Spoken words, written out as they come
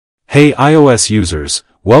Hey iOS users,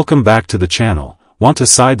 welcome back to the channel. Want to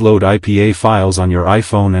sideload IPA files on your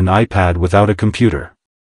iPhone and iPad without a computer?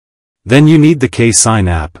 Then you need the KSign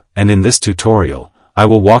app, and in this tutorial, I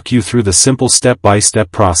will walk you through the simple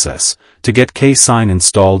step-by-step process to get KSign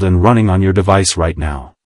installed and running on your device right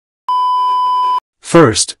now.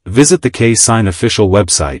 First, visit the KSign official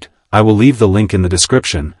website. I will leave the link in the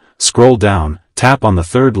description. Scroll down, tap on the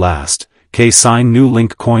third last KSign new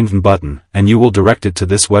link coined button, and you will direct it to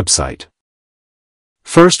this website.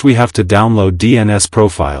 First we have to download DNS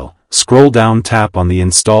profile. Scroll down, tap on the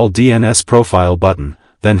install DNS profile button,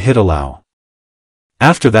 then hit allow.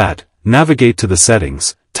 After that, navigate to the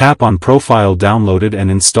settings, tap on profile downloaded and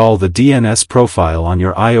install the DNS profile on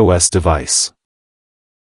your iOS device.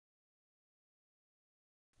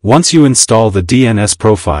 Once you install the DNS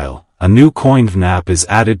profile, a new coined app is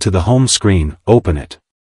added to the home screen. Open it.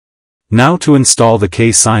 Now to install the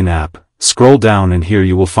KSign app, scroll down and here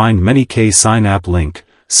you will find many KSign app link.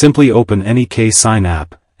 Simply open any KSign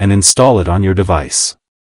app, and install it on your device.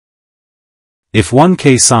 If one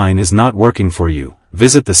KSign is not working for you,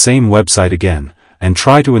 visit the same website again, and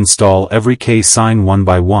try to install every KSign one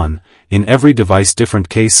by one. In every device different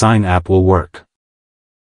KSign app will work.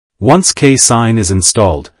 Once KSign is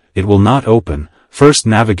installed, it will not open. First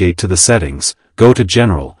navigate to the settings, go to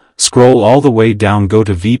General, scroll all the way down, go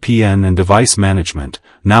to VPN and Device Management,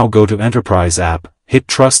 now go to Enterprise App, hit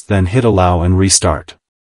Trust, then hit Allow and restart.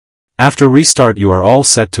 After restart you are all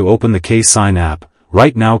set to open the KSign app.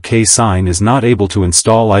 Right now KSign is not able to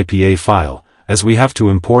install IPA file, as we have to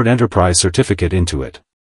import Enterprise Certificate into it.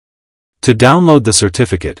 To download the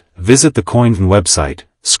certificate, visit the coined website,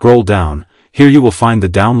 scroll down, here you will find the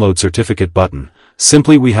Download Certificate button.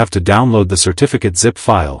 Simply we have to download the certificate zip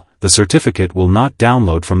file. The certificate will not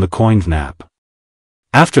download from the coined app.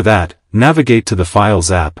 After that, navigate to the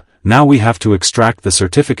Files app. Now we have to extract the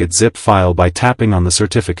certificate zip file by tapping on the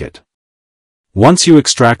certificate. Once you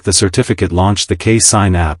extract the certificate, launch the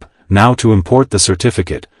KSign app. Now to import the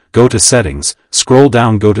certificate, go to Settings, scroll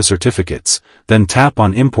down, go to Certificates, then tap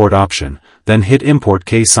on Import option, then hit Import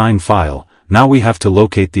KSign file. Now we have to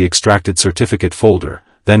locate the extracted certificate folder,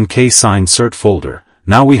 then KSign Cert folder.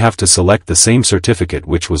 Now we have to select the same certificate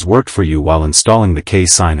which was worked for you while installing the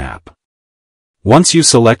KSign app. Once you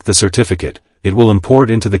select the certificate, it will import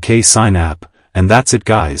into the KSign app, and that's it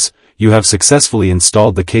guys, you have successfully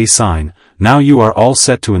installed the KSign. Now you are all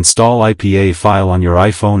set to install IPA file on your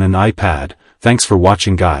iPhone and iPad. Thanks for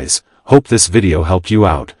watching guys, hope this video helped you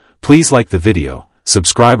out. Please like the video,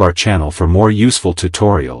 subscribe our channel for more useful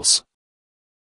tutorials.